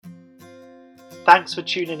Thanks for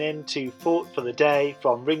tuning in to Thought for the Day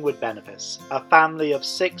from Ringwood Benefice, a family of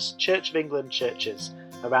 6 Church of England churches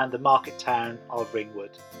around the market town of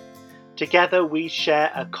Ringwood. Together we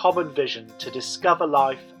share a common vision to discover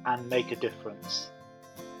life and make a difference.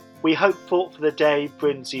 We hope Thought for the Day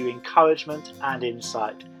brings you encouragement and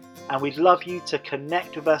insight, and we'd love you to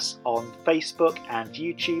connect with us on Facebook and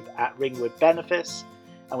YouTube at Ringwood Benefice,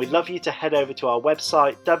 and we'd love you to head over to our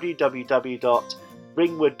website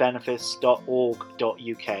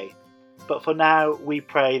www.ringwoodbenefice.org.uk. But for now, we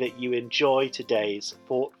pray that you enjoy today's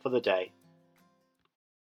Thought for the Day.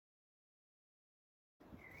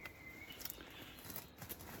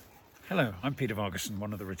 Hello, I'm Peter Vargason,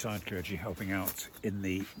 one of the retired clergy helping out in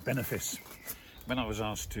the benefice. When I was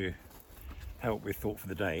asked to help with Thought for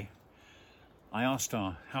the Day, I asked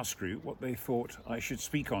our house group what they thought I should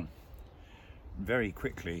speak on. Very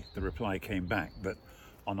quickly, the reply came back that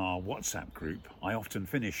on our WhatsApp group, I often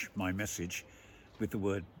finish my message with the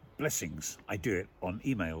word blessings. I do it on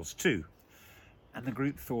emails too. And the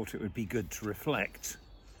group thought it would be good to reflect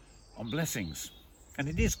on blessings. And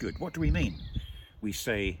it is good. What do we mean? We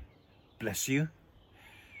say, bless you.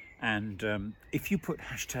 And if you put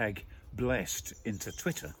hashtag blessed into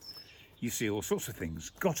Twitter, you see all sorts of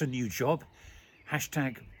things. Got a new job,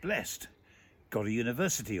 hashtag blessed. Got a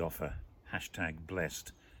university offer, hashtag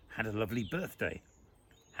blessed. Had a lovely birthday,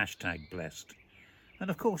 hashtag blessed.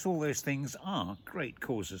 And of course, all those things are great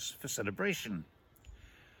causes for celebration.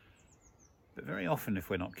 But very often,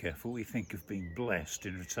 if we're not careful, we think of being blessed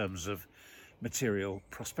in terms of material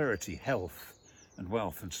prosperity, health and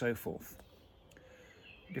wealth and so forth.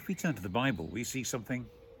 But if we turn to the Bible, we see something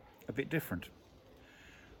a bit different.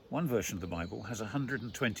 One version of the Bible has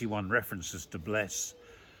 121 references to bless,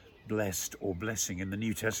 blessed or blessing in the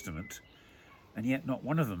New Testament, and yet not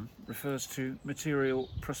one of them refers to material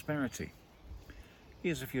prosperity.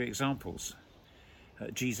 Here's a few examples.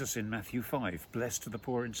 Jesus in Matthew 5, blessed are the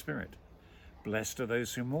poor in spirit, blessed are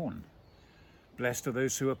those who mourn, blessed are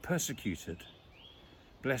those who are persecuted,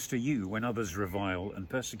 blessed are you when others revile and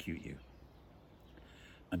persecute you.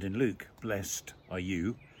 And in Luke, blessed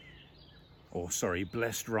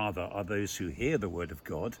rather are those who hear the word of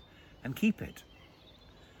God and keep it.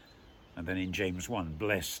 And then in James 1,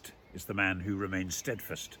 blessed is the man who remains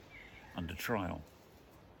steadfast under trial.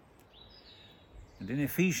 And in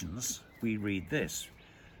Ephesians, we read this: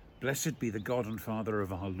 blessed be the God and Father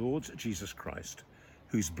of our Lord Jesus Christ,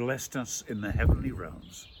 who's blessed us in the heavenly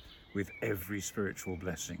realms with every spiritual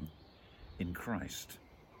blessing in Christ.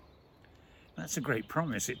 That's a great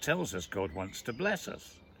promise. It tells us God wants to bless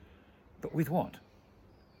us. But with what?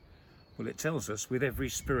 Well, it tells us with every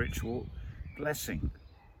spiritual blessing.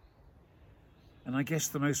 And I guess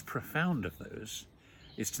the most profound of those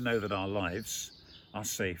is to know that our lives are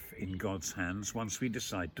safe in God's hands once we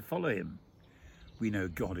decide to follow him. We know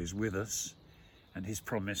God is with us, and his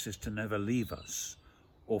promise is to never leave us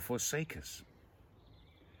or forsake us.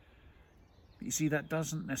 But you see, that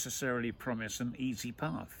doesn't necessarily promise an easy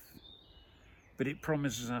path, but it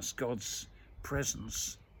promises us God's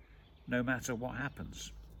presence no matter what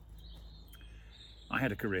happens. I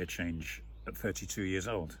had a career change at 32 years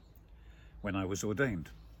old when I was ordained.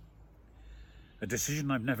 A decision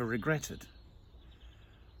I've never regretted.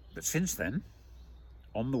 But since then,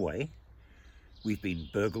 on the way, we've been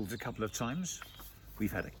burgled a couple of times.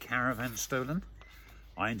 We've had a caravan stolen.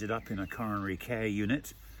 I ended up in a coronary care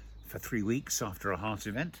unit for 3 weeks after a heart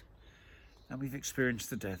event. And we've experienced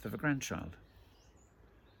the death of a grandchild.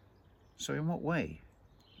 So in what way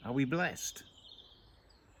are we blessed?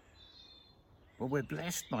 Well, we're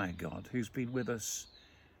blessed by a God who's been with us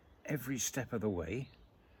every step of the way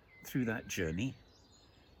through that journey,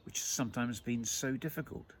 which has sometimes been so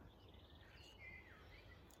difficult.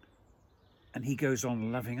 And he goes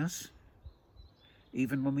on loving us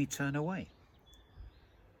even when we turn away.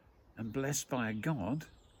 And blessed by a God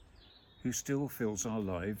who still fills our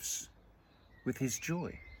lives with his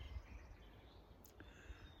joy.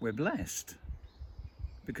 We're blessed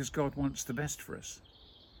because God wants the best for us.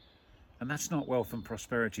 And that's not wealth and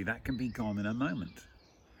prosperity. That can be gone in a moment.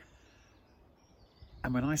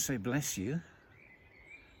 And when I say bless you,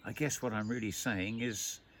 I guess what I'm really saying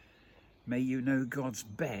is, may you know God's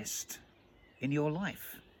best in your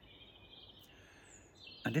life.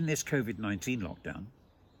 And in this COVID-19 lockdown,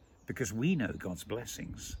 because we know God's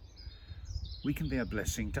blessings, we can be a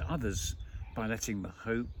blessing to others by letting the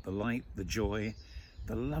hope, the light, the joy,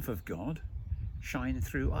 the love of God shine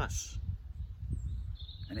through us.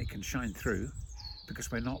 And it can shine through because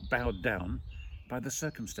we're not bowed down by the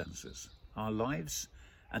circumstances. Our lives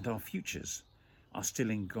and our futures are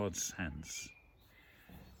still in God's hands.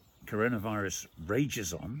 Coronavirus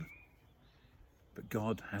rages on, but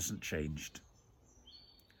God hasn't changed.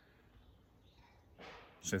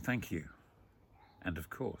 So thank you, and of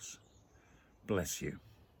course, bless you.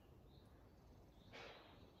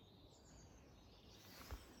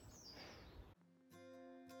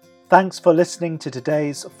 Thanks for listening to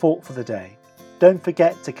today's Thought for the Day. Don't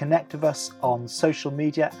forget to connect with us on social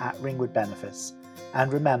media at Ringwood Benefice.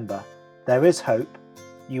 And remember, there is hope,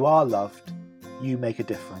 you are loved, you make a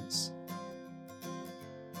difference.